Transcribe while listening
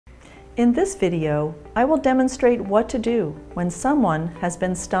In this video, I will demonstrate what to do when someone has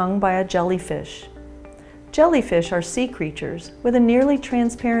been stung by a jellyfish. Jellyfish are sea creatures with a nearly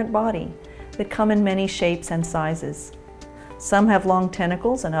transparent body that come in many shapes and sizes. Some have long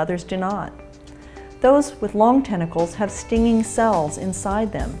tentacles and others do not. Those with long tentacles have stinging cells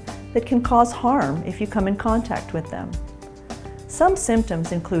inside them that can cause harm if you come in contact with them. Some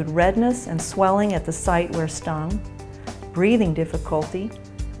symptoms include redness and swelling at the site where stung, breathing difficulty,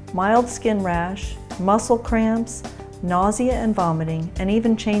 mild skin rash, muscle cramps, nausea and vomiting, and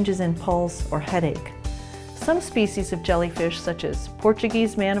even changes in pulse or headache. Some species of jellyfish, such as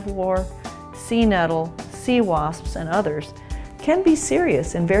Portuguese man-of-war, sea nettle, sea wasps, and others, can be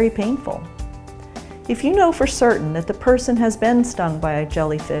serious and very painful. If you know for certain that the person has been stung by a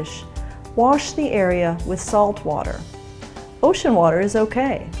jellyfish, wash the area with salt water. Ocean water is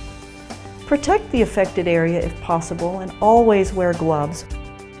okay. Protect the affected area if possible and always wear gloves.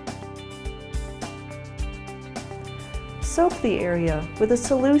 Soak the area with a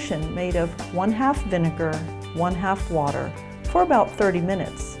solution made of 1/2 vinegar, 1/2 water for about 30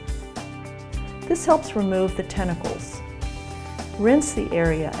 minutes. This helps remove the tentacles. Rinse the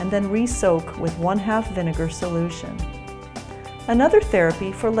area and then re-soak with 1/2 vinegar solution. Another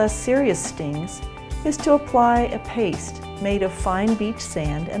therapy for less serious stings is to apply a paste made of fine beach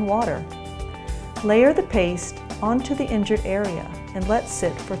sand and water. Layer the paste onto the injured area and let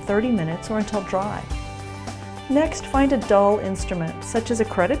sit for 30 minutes or until dry. Next, find a dull instrument, such as a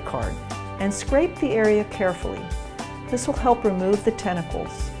credit card, and scrape the area carefully. This will help remove the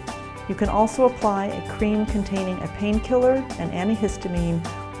tentacles. You can also apply a cream containing a painkiller, an antihistamine,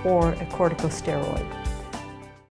 or a corticosteroid.